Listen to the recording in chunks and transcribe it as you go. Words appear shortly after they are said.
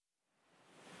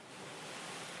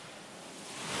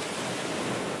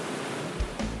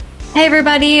Hey,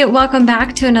 everybody. Welcome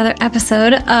back to another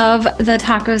episode of the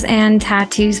Tacos and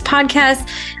Tattoos podcast.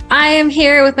 I am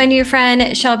here with my new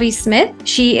friend, Shelby Smith.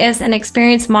 She is an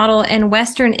experienced model and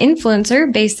Western influencer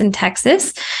based in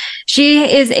Texas. She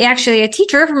is actually a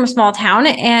teacher from a small town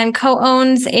and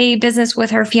co-owns a business with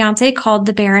her fiance called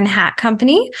the Baron Hat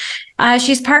Company.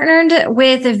 She's partnered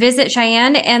with Visit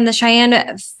Cheyenne and the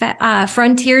Cheyenne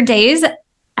Frontier Days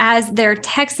as their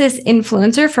Texas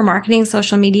influencer for marketing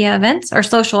social media events or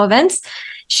social events.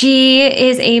 She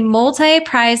is a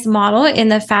multi-prize model in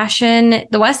the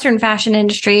Western fashion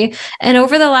industry, and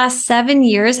over the last 7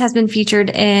 years has been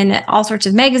featured in all sorts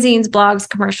of magazines, blogs,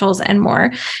 commercials, and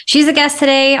more. She's a guest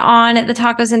today on the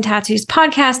Tacos and Tattoos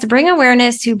podcast to bring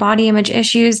awareness to body image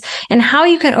issues and how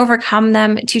you can overcome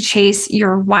them to chase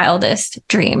your wildest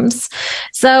dreams.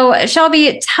 So,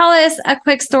 Shelby, tell us a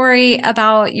quick story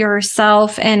about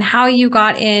yourself and how you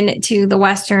got into the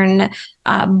Western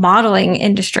modeling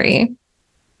industry.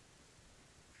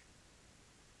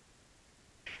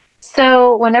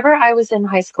 So whenever I was in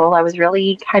high school, I was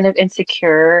really kind of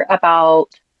insecure about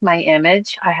my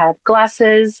image. I had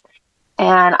glasses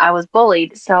and I was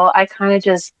bullied. So I kind of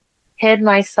just hid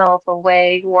myself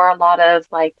away, wore a lot of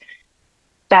like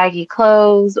baggy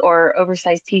clothes or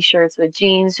oversized t-shirts with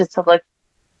jeans just to look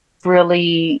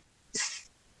really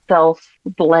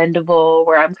self-blendable,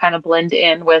 where I'm kind of blend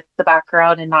in with the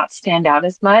background and not stand out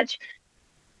as much.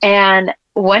 And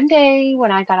one day when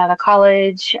I got out of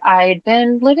college, I'd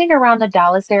been living around the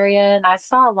Dallas area and I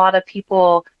saw a lot of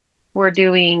people were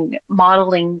doing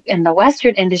modeling in the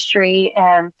Western industry.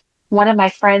 And one of my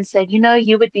friends said,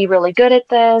 you would be really good at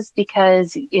this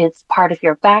because it's part of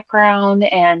your background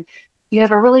and you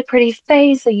have a really pretty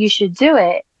face, so you should do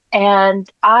it.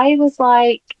 And I was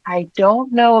like, I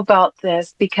don't know about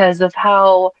this because of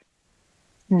how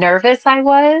nervous I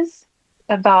was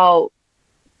about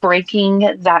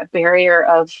breaking that barrier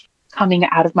of coming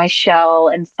out of my shell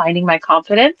and finding my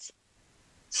confidence.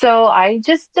 So I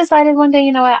just decided one day,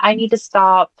 you know what, I need to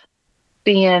stop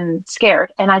being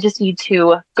scared and I just need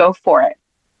to go for it.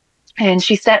 And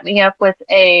she set me up with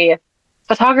a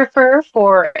photographer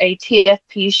for a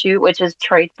TFP shoot, which is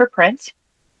trade for print.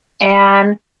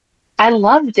 And I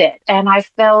loved it and I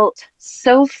felt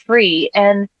so free.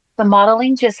 And the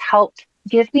modeling just helped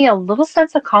give me a little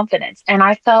sense of confidence. And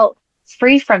I felt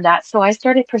free from that. So I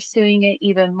started pursuing it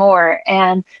even more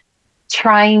and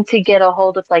trying to get a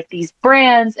hold of like these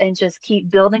brands and just keep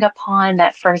building upon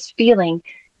that first feeling.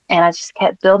 And I just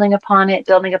kept building upon it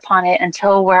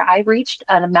until where I reached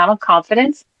an amount of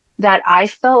confidence that I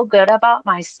felt good about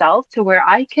myself to where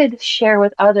I could share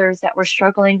with others that were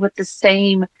struggling with the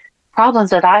same problems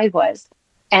that I was.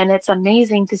 And it's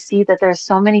amazing to see that there's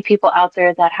so many people out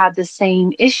there that have the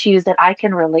same issues that I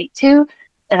can relate to.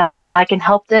 And I can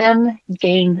help them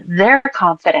gain their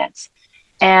confidence.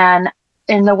 And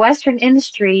in the Western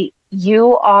industry,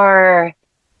 you are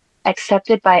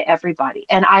accepted by everybody.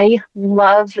 And I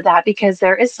love that because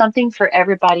there is something for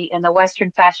everybody in the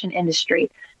Western fashion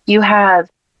industry. You have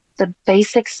the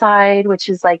basic side, which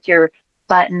is like your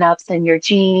button-ups and your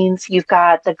jeans. You've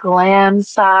got the glam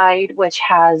side, which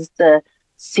has the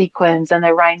sequins and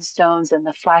the rhinestones and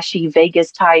the flashy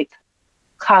Vegas type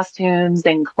costumes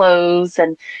and clothes.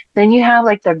 And then you have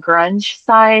like the grunge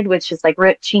side, which is like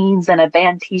ripped jeans and a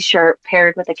band t-shirt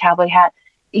paired with a cowboy hat.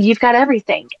 You've got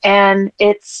everything. And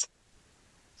it's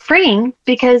freeing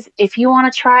because if you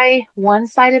want to try one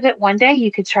side of it one day,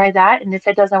 you could try that. And if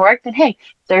it doesn't work, then hey,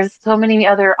 there's so many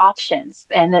other options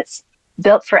and it's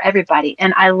built for everybody.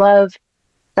 And I love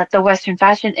that the Western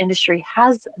fashion industry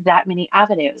has that many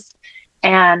avenues.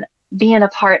 And being a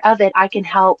part of it, I can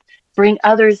help bring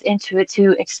others into it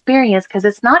to experience, because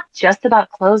it's not just about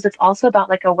clothes, it's also about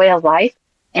like a way of life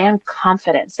and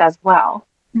confidence as well.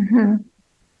 Mm-hmm.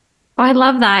 Oh, I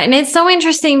love that. And it's so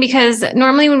interesting because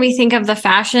normally when we think of the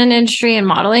fashion industry and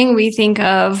modeling, we think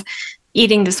of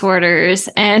eating disorders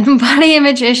and body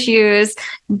image issues.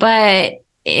 But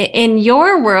in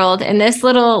your world, in this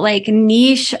little like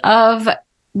niche of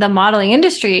the modeling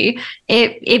industry,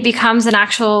 it becomes an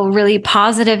actual really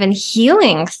positive and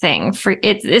healing thing for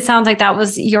it. It sounds like that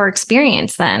was your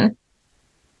experience then.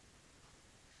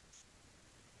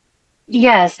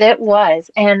 Yes, it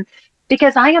was. And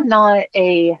because I am not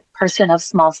a person of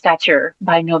small stature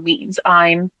by no means,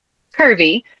 I'm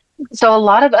curvy. So a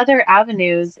lot of other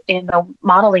avenues in the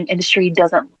modeling industry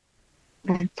doesn't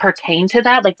pertain to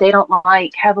that. Like they don't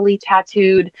like heavily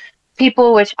tattooed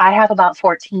people, which I have about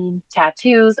 14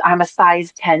 tattoos. I'm a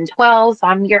size 10, 12. So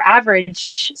I'm your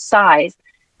average size.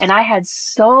 And I had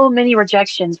so many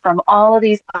rejections from all of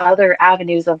these other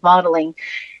avenues of modeling.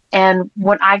 And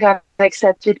when I got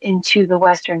accepted into the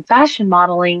Western fashion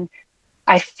modeling,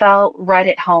 I felt right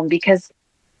at home because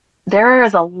there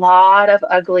is a lot of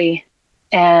ugly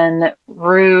and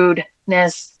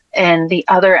rudeness and the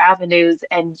other avenues,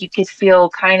 and you could feel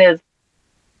kind of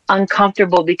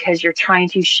uncomfortable because you're trying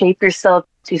to shape yourself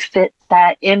to fit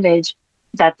that image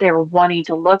that they're wanting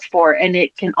to look for. And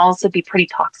it can also be pretty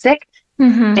toxic.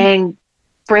 Mm-hmm. And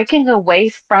breaking away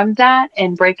from that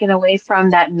and breaking away from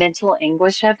that mental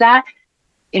anguish of that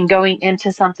and going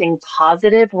into something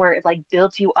positive where it like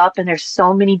builds you up and there's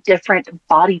so many different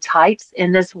body types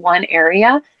in this one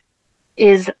area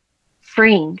is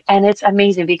freeing. And it's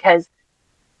amazing because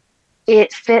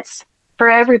it fits for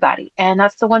everybody. And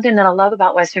that's the one thing that I love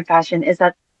about Western fashion is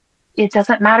that it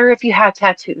doesn't matter if you have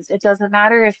tattoos. It doesn't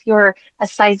matter if you're a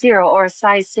size 0 or a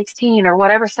size 16 or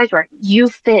whatever size you are. You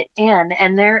fit in,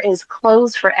 and there is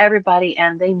clothes for everybody,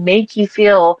 and they make you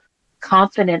feel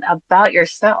confident about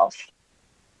yourself.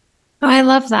 Oh, I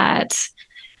love that.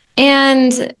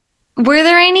 And were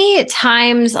there any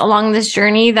times along this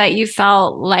journey that you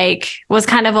felt like was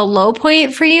kind of a low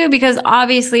point for you? Because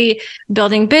obviously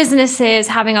building businesses,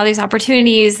 having all these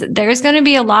opportunities, there's going to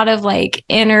be a lot of like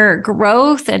inner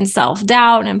growth and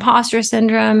self-doubt and imposter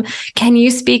syndrome. Can you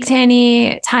speak to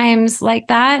any times like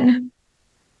that?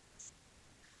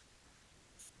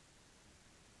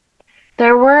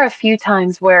 There were a few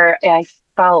times where I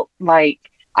felt like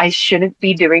I shouldn't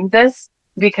be doing this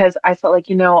because I felt like,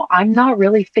 I'm not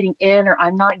really fitting in or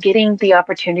I'm not getting the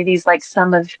opportunities like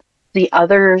some of the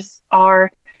others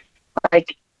are.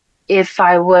 Like if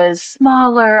I was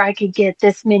smaller, I could get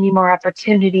this many more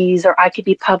opportunities or I could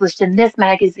be published in this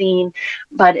magazine.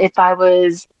 But if I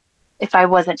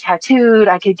wasn't tattooed,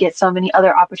 I could get so many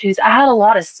other opportunities. I had a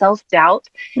lot of self-doubt,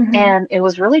 and it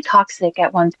was really toxic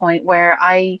at one point where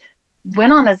I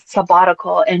went on a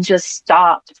sabbatical and just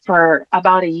stopped for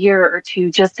about a year or two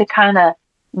just to kind of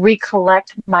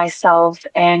recollect myself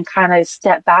and kind of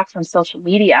step back from social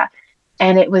media.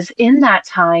 And it was in that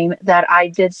time that I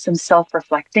did some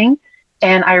self-reflecting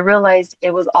and I realized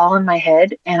it was all in my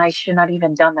head and I should not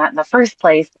even done that in the first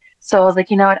place. So I was like,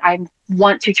 you know what, I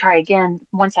want to try again.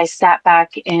 Once I sat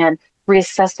back and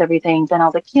reassessed everything, then I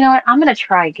was like, you know what, I'm going to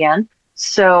try again.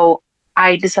 So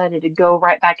I decided to go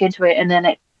right back into it. And then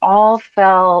it all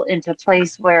fell into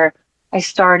place where I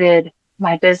started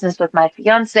my business with my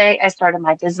fiance. I started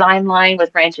my design line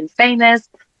with Ranch and Famous.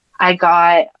 I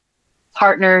got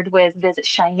partnered with Visit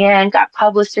Cheyenne, got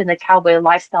published in the Cowboy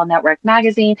Lifestyle Network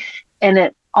magazine. And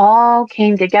it all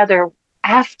came together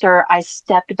after I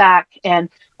stepped back and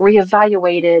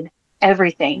reevaluated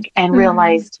everything and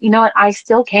realized, you know what, I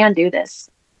still can do this.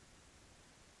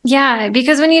 Yeah,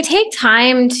 because when you take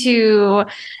time to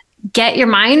get your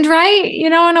mind right,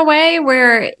 in a way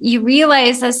where you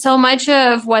realize that so much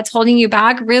of what's holding you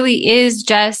back really is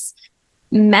just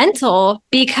mental.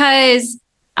 Because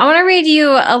I want to read you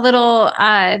a little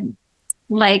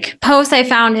post I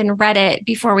found in Reddit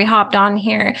before we hopped on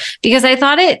here, because I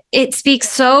thought it speaks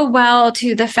so well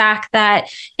to the fact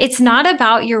that it's not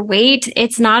about your weight.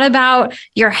 It's not about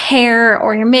your hair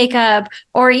or your makeup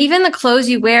or even the clothes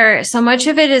you wear. So much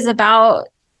of it is about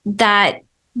that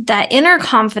inner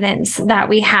confidence that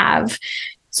we have.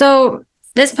 So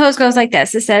this post goes like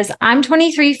this. It says, I'm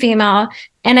 23 female,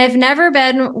 and I've never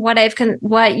been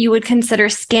what you would consider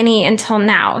skinny until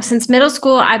now. Since middle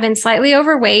school, I've been slightly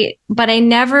overweight, but I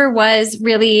never was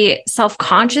really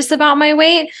self-conscious about my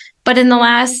weight. But in the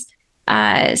last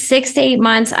 6 to 8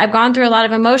 months, I've gone through a lot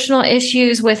of emotional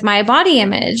issues with my body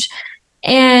image.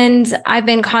 And I've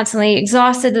been constantly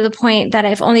exhausted to the point that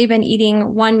I've only been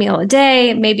eating one meal a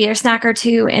day, maybe a snack or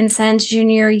two. And since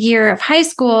junior year of high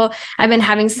school, I've been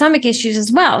having stomach issues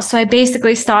as well. So I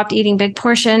basically stopped eating big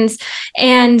portions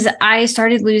and I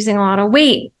started losing a lot of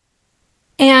weight.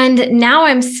 And now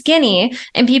I'm skinny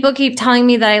and people keep telling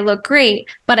me that I look great,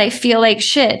 but I feel like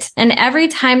shit. And every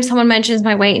time someone mentions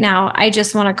my weight now, I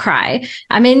just want to cry.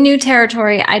 I'm in new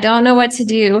territory. I don't know what to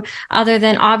do other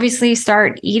than obviously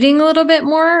start eating a little bit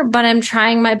more, but I'm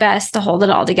trying my best to hold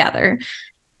it all together.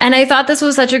 And I thought this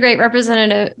was such a great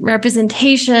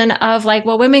representation of like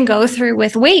what women go through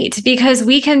with weight, because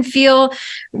we can feel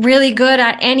really good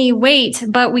at any weight,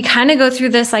 but we kind of go through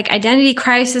this like identity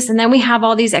crisis. And then we have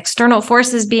all these external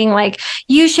forces being like,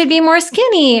 you should be more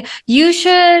skinny. You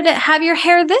should have your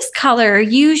hair this color.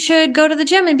 You should go to the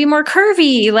gym and be more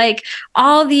curvy. Like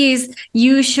all these,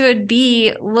 you should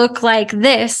look like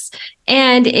this.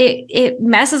 And it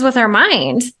messes with our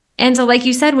mind. And so, like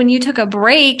you said, when you took a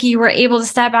break, you were able to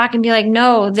step back and be like,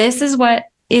 no, this is what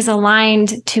is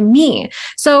aligned to me.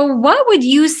 So what would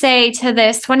you say to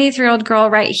this 23-year-old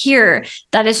girl right here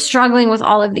that is struggling with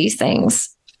all of these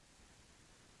things?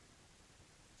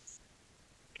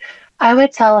 I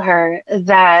would tell her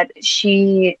that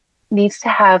she needs to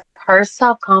have her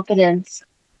self-confidence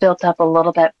built up a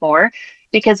little bit more.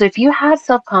 Because if you have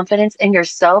self-confidence in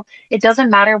yourself, it doesn't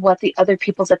matter what the other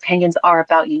people's opinions are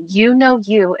about you.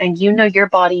 You and you know your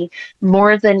body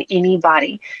more than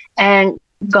anybody. And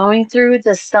going through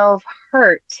the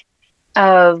self-hurt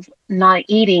of not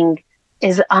eating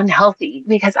is unhealthy,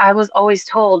 because I was always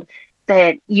told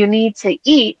that you need to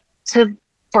eat to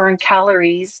burn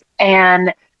calories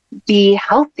and be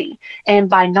healthy. And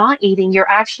by not eating, you're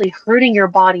actually hurting your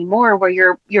body more, where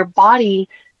your body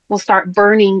will start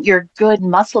burning your good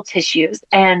muscle tissues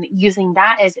and using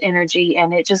that as energy.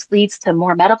 And it just leads to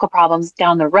more medical problems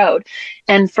down the road.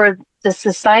 And for the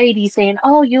society saying,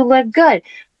 oh, you look good.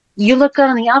 You look good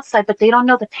on the outside, but they don't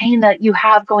know the pain that you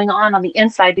have going on the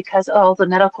inside because of all the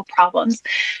medical problems.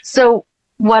 So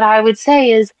what I would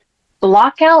say is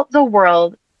block out the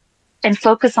world and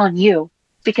focus on you,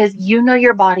 because you know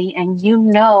your body and you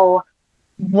know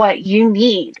what you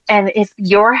need. And if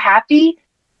you're happy,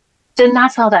 then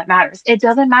that's all that matters. It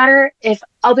doesn't matter if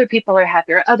other people are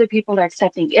happy or other people are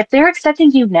accepting. If they're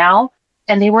accepting you now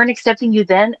and they weren't accepting you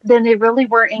then they really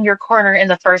weren't in your corner in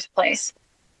the first place.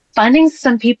 Finding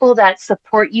some people that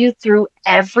support you through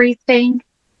everything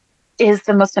is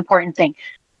the most important thing.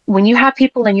 When you have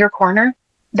people in your corner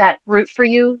that root for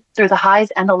you through the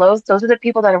highs and the lows, those are the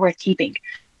people that are worth keeping.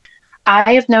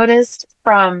 I have noticed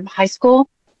from high school,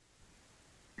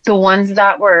 the ones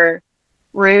that were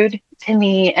rude to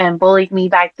me and bullied me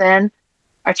back then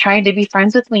are trying to be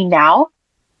friends with me now.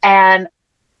 And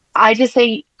I just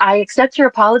say, I accept your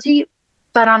apology,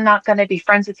 but I'm not going to be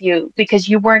friends with you because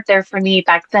you weren't there for me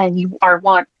back then. You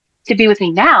want to be with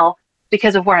me now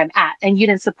because of where I'm at. And you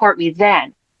didn't support me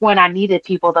then when I needed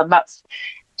people the most.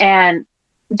 And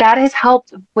that has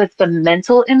helped with the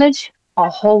mental image a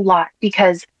whole lot,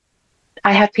 because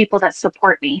I have people that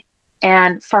support me.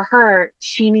 And for her,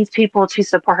 she needs people to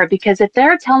support her, because if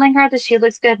they're telling her that she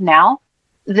looks good now,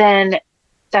 then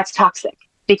that's toxic,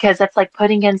 because that's like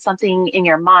putting in something in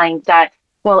your mind that,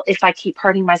 well, if I keep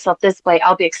hurting myself this way,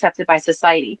 I'll be accepted by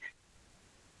society.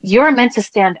 You're meant to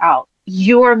stand out.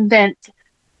 You're meant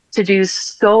to do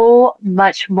so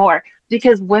much more,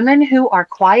 because women who are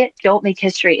quiet don't make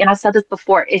history. And I've said this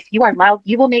before, if you are loud,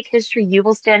 you will make history, you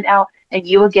will stand out, and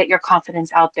you will get your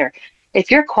confidence out there. If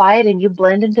you're quiet and you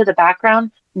blend into the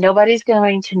background, nobody's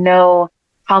going to know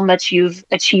how much you've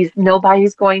achieved.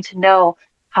 Nobody's going to know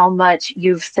how much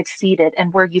you've succeeded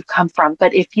and where you've come from.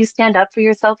 But if you stand up for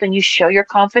yourself and you show your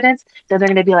confidence, then they're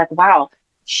going to be like, wow,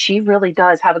 she really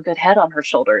does have a good head on her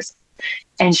shoulders.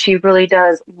 And she really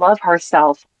does love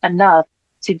herself enough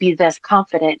to be this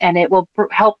confident. And it will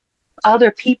help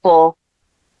other people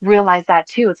realize that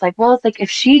too. It's like, well, it's like if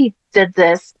she did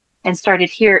this and started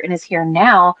here and is here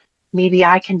now, maybe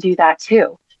I can do that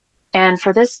too. And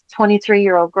for this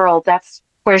 23-year-old girl, that's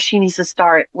where she needs to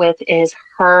start with, is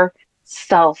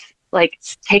herself. Like,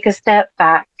 take a step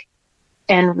back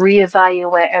and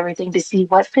reevaluate everything to see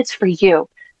what fits for you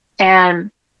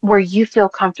and where you feel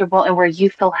comfortable and where you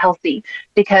feel healthy.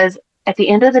 Because at the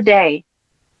end of the day,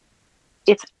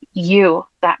 it's you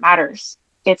that matters.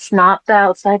 It's not the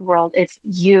outside world. It's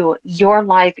you. Your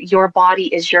life, your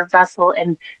body is your vessel,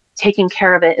 and taking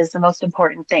care of it is the most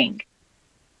important thing.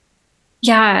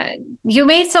 Yeah, you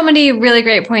made so many really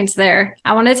great points there.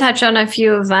 I want to touch on a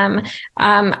few of them.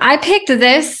 I picked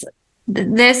this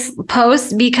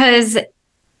post because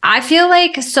I feel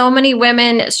like so many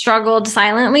women struggled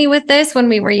silently with this when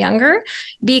we were younger,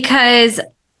 because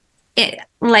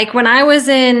like when I was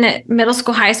in middle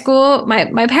school, high school,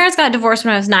 my parents got divorced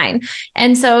when I was 9.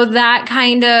 And so that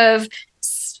kind of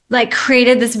like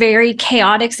created this very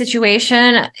chaotic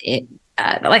situation.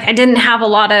 Like I didn't have a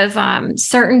lot of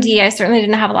certainty. I certainly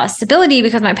didn't have a lot of stability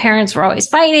because my parents were always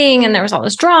fighting and there was all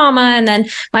this drama. And then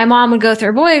my mom would go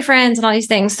through boyfriends and all these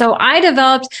things. So I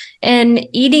developed an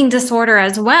eating disorder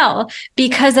as well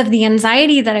because of the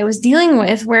anxiety that I was dealing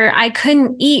with, where I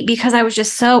couldn't eat because I was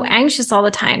just so anxious all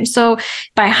the time. So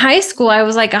by high school, I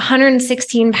was like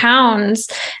 116 pounds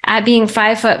at being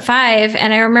 5'5".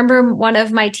 And I remember one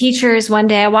of my teachers one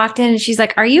day, I walked in and she's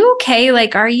like, "Are you okay?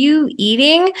 Like, are you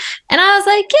eating?" And I was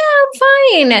like,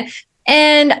 "Yeah, I'm fine."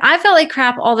 And I felt like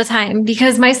crap all the time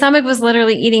because my stomach was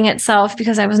literally eating itself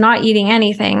because I was not eating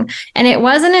anything. And it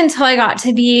wasn't until I got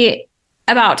to be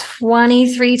about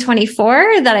 23,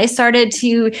 24 that I started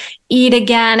to eat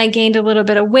again. I gained a little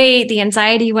bit of weight. The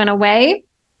anxiety went away.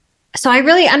 So I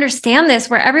really understand this,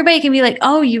 where everybody can be like,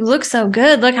 "Oh, you look so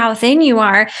good. Look how thin you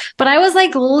are." But I was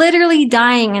like literally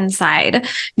dying inside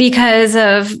because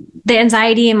of the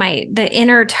anxiety and the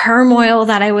inner turmoil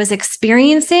that I was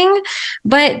experiencing.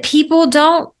 But people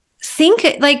don't think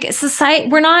like society,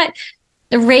 we're not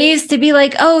raised to be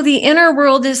like, oh, the inner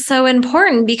world is so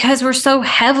important because we're so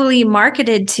heavily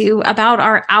marketed to about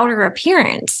our outer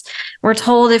appearance. We're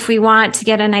told if we want to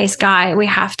get a nice guy, we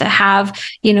have to have,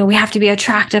 we have to be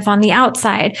attractive on the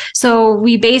outside. So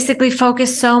we basically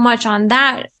focus so much on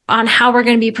that, on how we're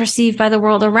going to be perceived by the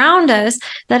world around us,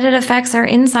 that it affects our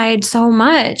inside so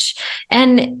much.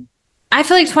 And I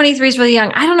feel like 23 is really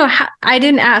young. I don't know how, I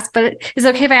didn't ask, but is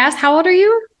it okay if I ask, how old are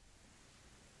you?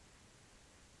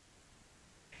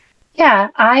 Yeah,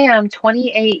 I am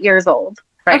 28 years old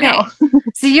right now.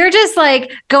 So you're just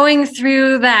like going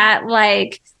through that,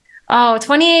 like,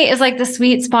 28 is like the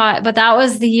sweet spot, but that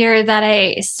was the year that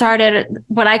I started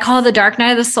what I call the dark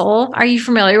night of the soul. Are you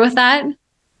familiar with that?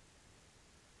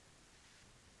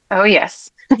 Oh, yes.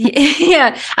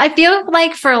 Yeah. I feel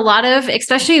like for a lot of,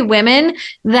 especially women,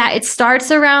 that it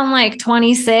starts around like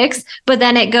 26, but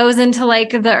then it goes into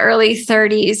like the early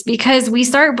 30s because we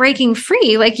start breaking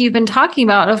free, like you've been talking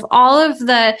about, of all of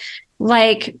the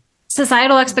like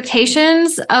societal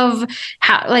expectations of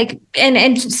how, like,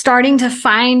 and starting to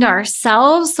find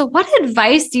ourselves. So what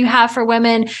advice do you have for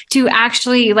women to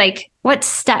actually, like, what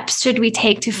steps should we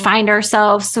take to find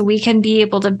ourselves so we can be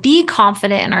able to be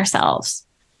confident in ourselves?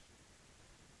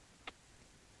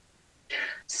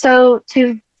 So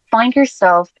to find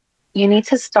yourself, you need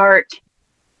to start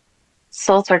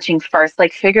soul searching first,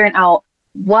 like figuring out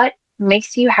what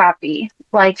makes you happy,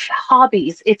 like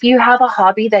hobbies. If you have a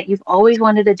hobby that you've always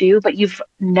wanted to do, but you've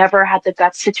never had the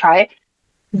guts to try it,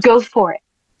 go for it.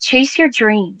 Chase your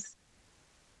dreams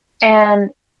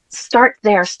and start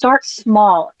there. Start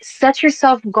small. Set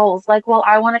yourself goals like, well,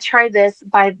 I want to try this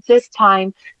by this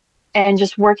time, and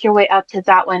just work your way up to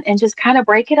that one and just kind of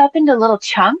break it up into little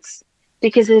chunks.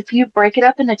 Because if you break it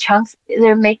up into chunks,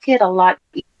 it'll make it a lot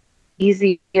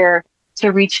easier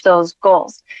to reach those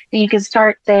goals. And you can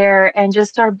start there and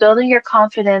just start building your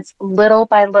confidence little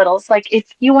by little. It's like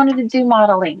if you wanted to do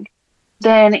modeling,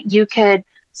 then you could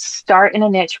start in a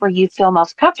niche where you feel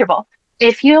most comfortable.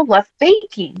 If you love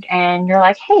baking and you're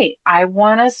like, hey, I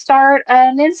want to start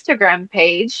an Instagram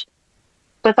page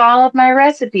with all of my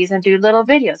recipes and do little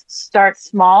videos, start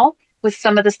small with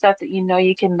some of the stuff that you know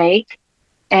you can make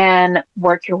and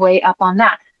work your way up on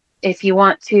that. If you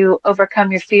want to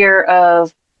overcome your fear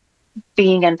of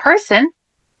being in person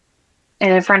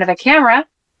and in front of a camera,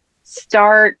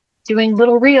 start doing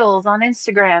little reels on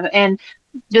Instagram and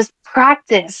just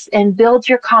practice and build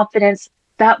your confidence.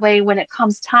 That way, when it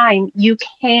comes time, you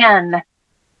can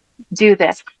do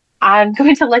this. I'm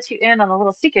going to let you in on a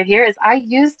little secret here is I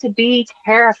used to be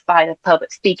terrified of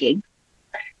public speaking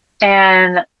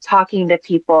and talking to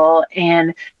people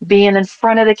and being in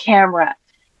front of the camera.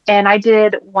 And I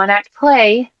did one act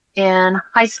play in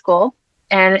high school,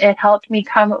 and it helped me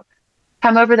come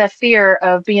over that fear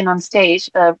of being on stage,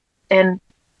 and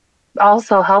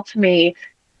also helped me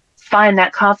find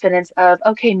that confidence of,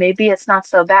 okay, maybe it's not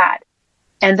so bad.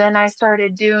 And then I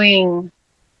started doing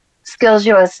Skills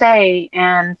USA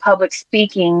and public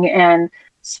speaking and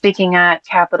speaking at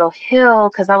Capitol Hill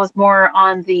because I was more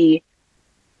on the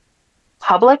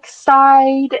public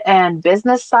side and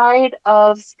business side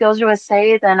of Skills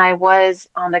USA than I was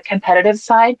on the competitive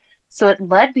side. So it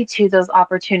led me to those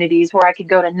opportunities where I could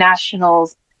go to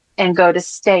nationals and go to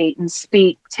state and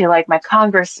speak to like my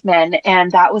congressmen.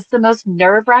 And that was the most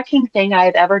nerve-wracking thing I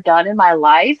had ever done in my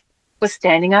life, was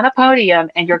standing on a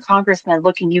podium and your congressman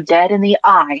looking you dead in the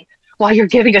eye while you're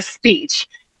giving a speech.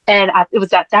 And it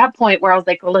was at that point where I was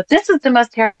like, well, if this is the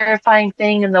most terrifying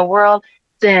thing in the world,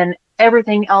 then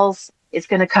everything else is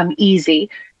going to come easy.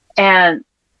 And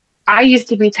I used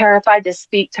to be terrified to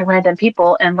speak to random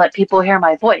people and let people hear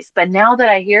my voice. But now that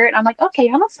I hear it, I'm like, okay,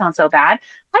 I don't sound so bad.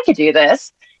 I could do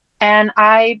this. And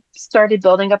I started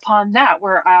building upon that,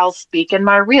 where I'll speak in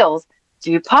my reels,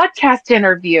 do podcast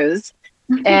interviews,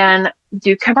 and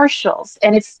do commercials.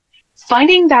 And it's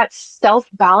finding that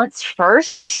self-balance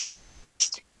first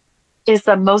is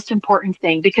the most important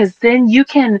thing, because then you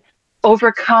can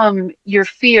overcome your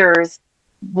fears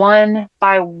one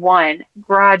by one,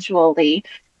 gradually,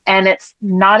 and it's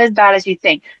not as bad as you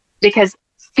think, because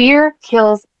fear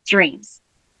kills dreams.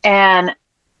 And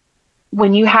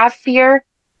when you have fear,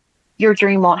 your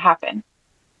dream won't happen.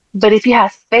 But if you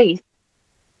have faith,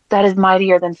 that is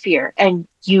mightier than fear, and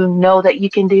you know that you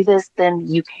can do this, then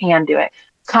you can do it.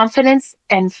 Confidence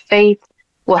and faith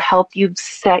will help you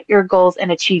set your goals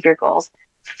and achieve your goals.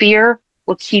 Fear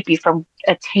will keep you from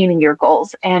attaining your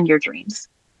goals and your dreams.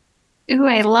 Ooh,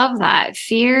 I love that.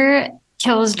 Fear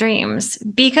kills dreams,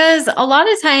 because a lot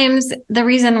of times the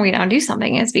reason we don't do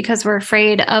something is because we're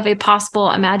afraid of a possible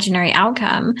imaginary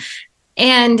outcome.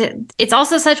 And it's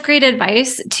also such great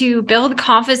advice to build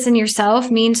confidence in yourself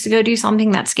means to go do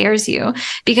something that scares you.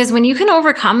 Because when you can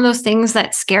overcome those things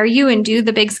that scare you and do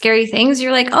the big scary things,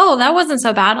 you're like, oh, that wasn't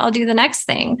so bad. I'll do the next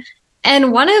thing.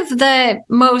 And one of the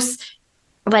most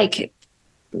like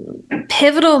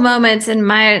pivotal moments in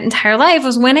my entire life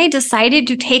was when I decided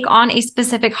to take on a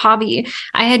specific hobby.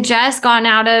 I had just gotten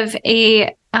out of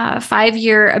a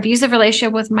 5-year abusive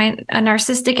relationship with a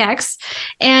narcissistic ex.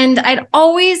 And I'd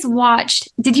always watched,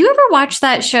 did you ever watch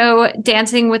that show,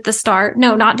 Dancing with the Star?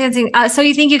 No, not Dancing. So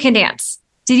You Think You Can Dance.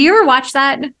 Did you ever watch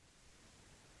that?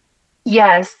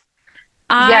 Yes.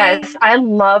 Yes. I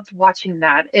loved watching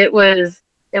that. It was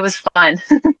fun.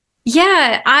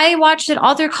 Yeah, I watched it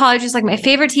all through college. It's like my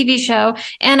favorite TV show.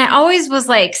 And I always was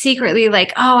like secretly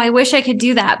like, oh, I wish I could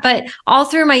do that. But all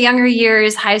through my younger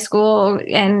years, high school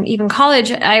and even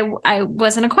college, I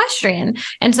was an equestrian.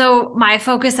 And so my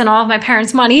focus and all of my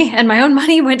parents' money and my own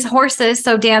money went to horses.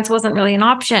 So dance wasn't really an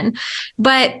option.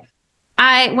 But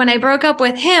when I broke up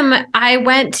with him, I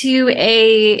went to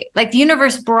the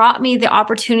universe brought me the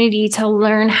opportunity to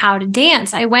learn how to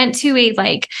dance. I went to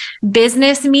a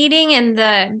business meeting, and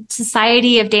the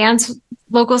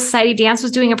local society of dance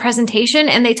was doing a presentation,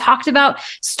 and they talked about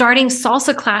starting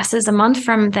salsa classes a month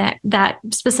from that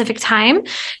specific time.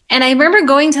 And I remember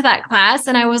going to that class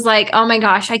and I was like, oh my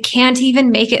gosh, I can't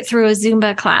even make it through a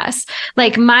Zumba class.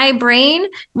 Like, my brain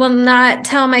will not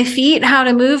tell my feet how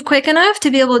to move quick enough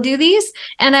to be able to do these.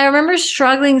 And I remember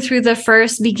struggling through the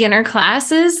first beginner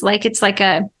classes. Like, it's like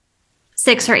a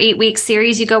 6 or 8 week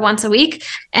series. You go once a week.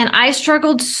 And I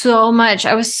struggled so much.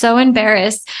 I was so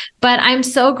embarrassed, but I'm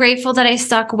so grateful that I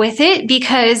stuck with it,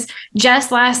 because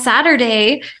just last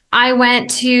Saturday, I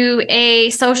went to a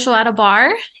social at a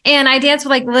bar and I danced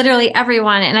with literally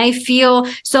everyone. And I feel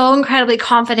so incredibly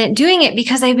confident doing it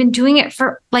because I've been doing it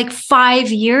for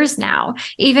 5 years now.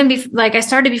 Even I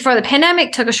started before the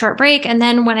pandemic, took a short break. And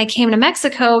then when I came to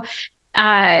Mexico,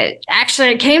 actually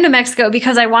I came to Mexico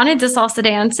because I wanted to salsa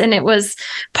dance, and it was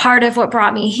part of what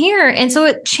brought me here. And so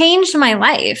it changed my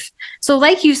life. So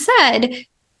like you said,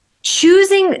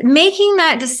 making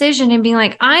that decision and being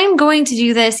like, I'm going to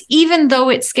do this, even though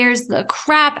it scares the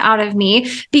crap out of me,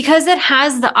 because it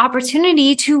has the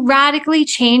opportunity to radically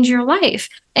change your life.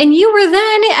 And you were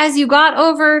then, as you got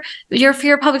over your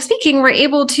fear of public speaking, were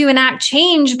able to enact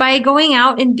change by going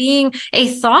out and being a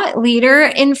thought leader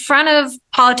in front of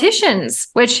politicians,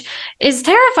 which is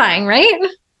terrifying, right?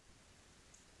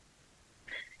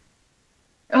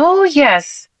 Oh,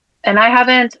 yes. And I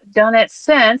haven't done it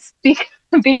since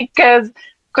because, of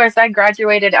course, I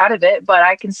graduated out of it, but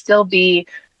I can still be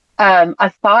a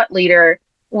thought leader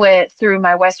through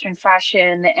my Western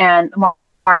fashion and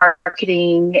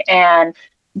marketing and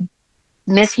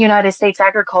Miss United States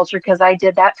Agriculture, because I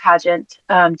did that pageant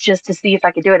just to see if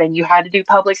I could do it. And you had to do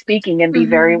public speaking and be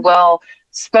very well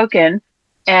spoken.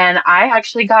 And I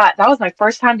actually that was my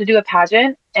first time to do a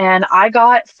pageant, and I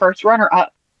got first runner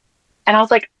up. And I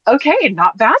was like, okay,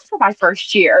 not bad for my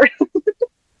first year.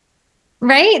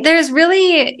 Right? There's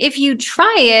really, if you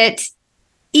try it,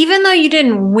 even though you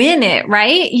didn't win it,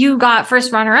 right? You got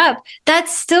first runner up.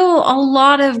 That's still a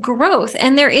lot of growth.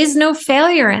 And there is no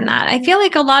failure in that. I feel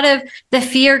like a lot of the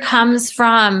fear comes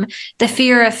from the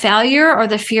fear of failure or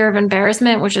the fear of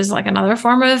embarrassment, which is another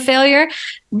form of failure.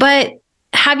 But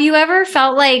have you ever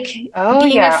felt like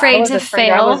being afraid to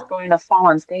fail? I was going to fall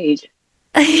on stage.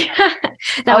 Yeah,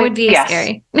 that would be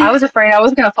scary. I was afraid I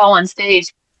was going to fall on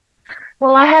stage.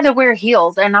 Well, I had to wear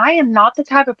heels, and I am not the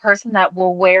type of person that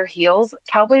will wear heels.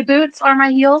 Cowboy boots are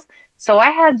my heels. So I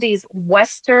had these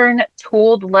Western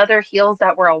tooled leather heels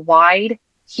that were a wide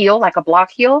heel, like a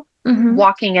block heel,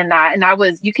 walking in that.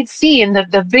 And you could see in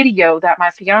the video that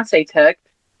my fiance took,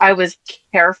 I was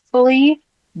carefully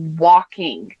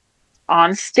walking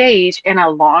on stage in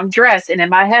a long dress. And in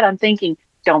my head, I'm thinking,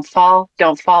 don't fall,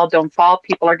 don't fall, don't fall.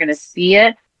 People are going to see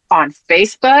it on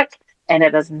Facebook, and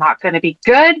it is not going to be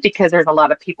good because there's a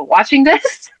lot of people watching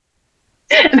this.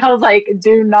 And I was like,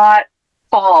 do not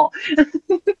fall.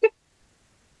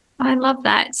 I love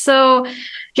that. So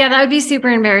yeah, that would be super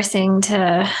embarrassing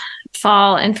to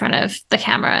fall in front of the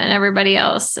camera and everybody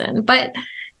else. But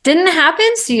didn't happen.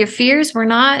 So your fears were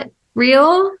not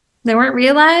real. They weren't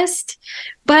realized.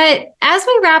 But as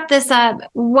we wrap this up,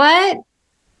 what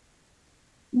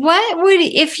would,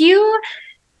 if you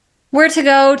were to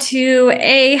go to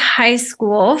a high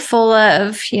school full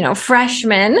of,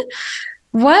 freshmen,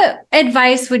 what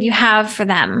advice would you have for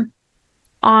them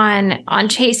on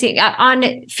chasing,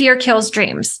 on fear kills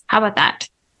dreams? How about that?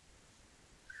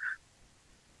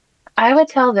 I would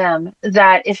tell them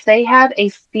that if they have a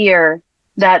fear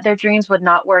that their dreams would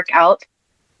not work out,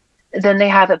 then they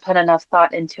haven't put enough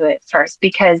thought into it first,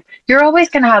 because you're always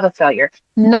going to have a failure.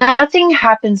 Nothing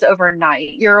happens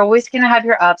overnight. You're always going to have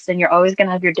your ups and you're always going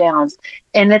to have your downs.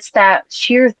 And it's that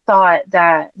sheer thought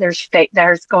that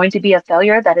there's going to be a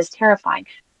failure that is terrifying.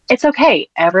 It's okay.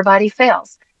 Everybody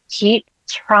fails. Keep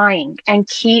trying and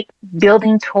keep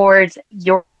building towards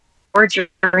your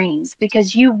dreams,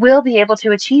 because you will be able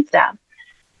to achieve them.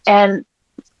 And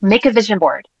make a vision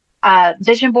board.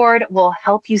 Vision board will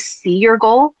help you see your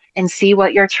goal and see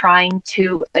what you're trying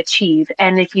to achieve.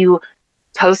 And if you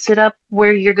post it up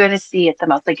where you're going to see it the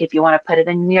most, like if you want to put it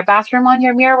in your bathroom on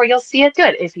your mirror where you'll see it, do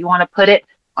it. If you want to put it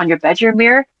on your bedroom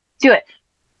mirror, do it.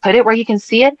 Put it where you can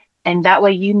see it. And that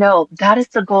way, you know, that is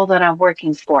the goal that I'm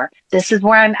working for. This is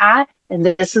where I'm at, and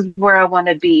this is where I want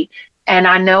to be. And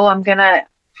I know I'm going to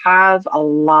have a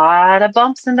lot of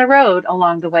bumps in the road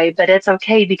along the way, but it's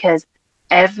okay, because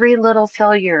every little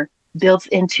failure builds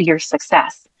into your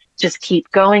success. Just keep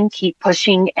going, keep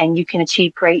pushing, and you can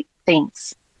achieve great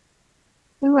things.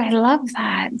 Ooh, I love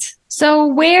that. So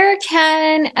where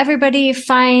can everybody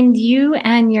find you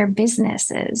and your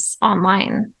businesses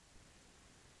online?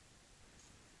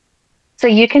 So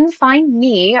you can find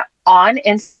me on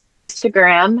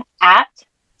Instagram at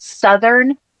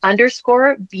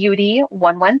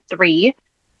Southern_Beauty113.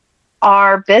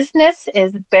 Our business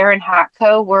is Baron Hat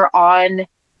Co. We're on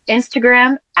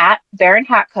Instagram at Baron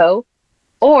Hat Co.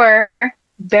 or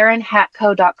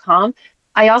baronhatco.com.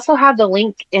 I also have the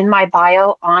link in my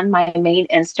bio on my main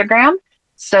Instagram.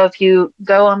 So if you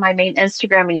go on my main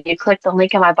Instagram and you click the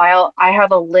link in my bio, I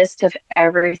have a list of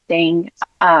everything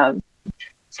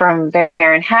from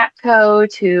Baron Hat Co.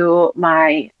 to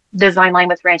my design line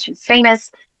with Ranch and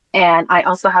Famous. And I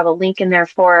also have a link in there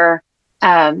for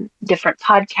different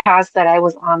podcasts that I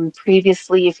was on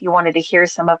previously if you wanted to hear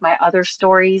some of my other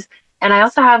stories. And I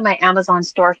also have my Amazon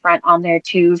storefront on there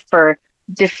too for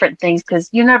different things, because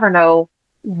you never know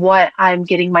what I'm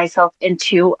getting myself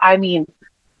into. I mean,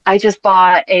 I just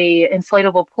bought a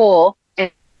inflatable pool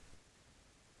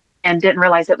and didn't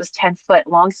realize it was 10 foot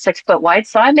long, 6 foot wide.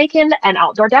 So I'm making an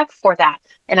outdoor deck for that.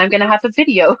 And I'm going to have a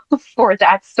video for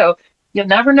that. So you'll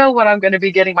never know what I'm going to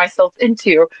be getting myself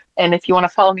into. And if you want to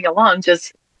follow me along,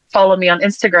 just follow me on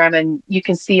Instagram and you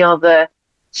can see all the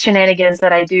shenanigans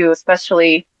that I do,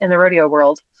 especially in the rodeo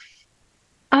world.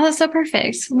 Oh, that's so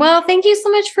perfect. Well, thank you so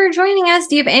much for joining us.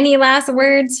 Do you have any last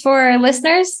words for our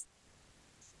listeners?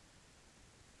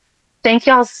 Thank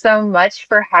y'all so much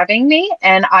for having me.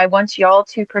 And I want y'all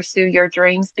to pursue your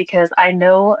dreams, because I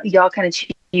know y'all can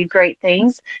achieve great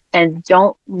things. And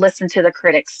don't listen to the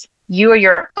critics. You are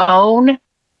your own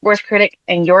worst critic,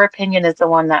 and your opinion is the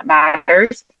one that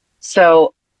matters.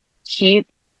 So keep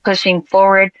pushing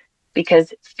forward,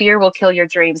 because fear will kill your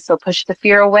dreams. So push the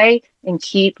fear away and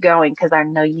keep going, because I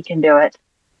know you can do it.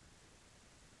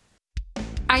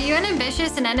 Are you an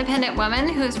ambitious and independent woman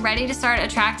who's ready to start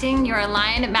attracting your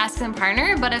aligned masculine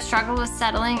partner but have struggled with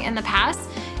settling in the past?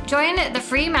 Join the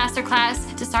free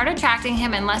masterclass to start attracting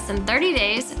him in less than 30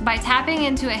 days by tapping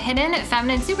into a hidden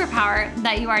feminine superpower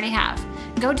that you already have.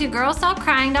 Go to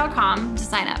girlstopcrying.com to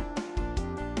sign up.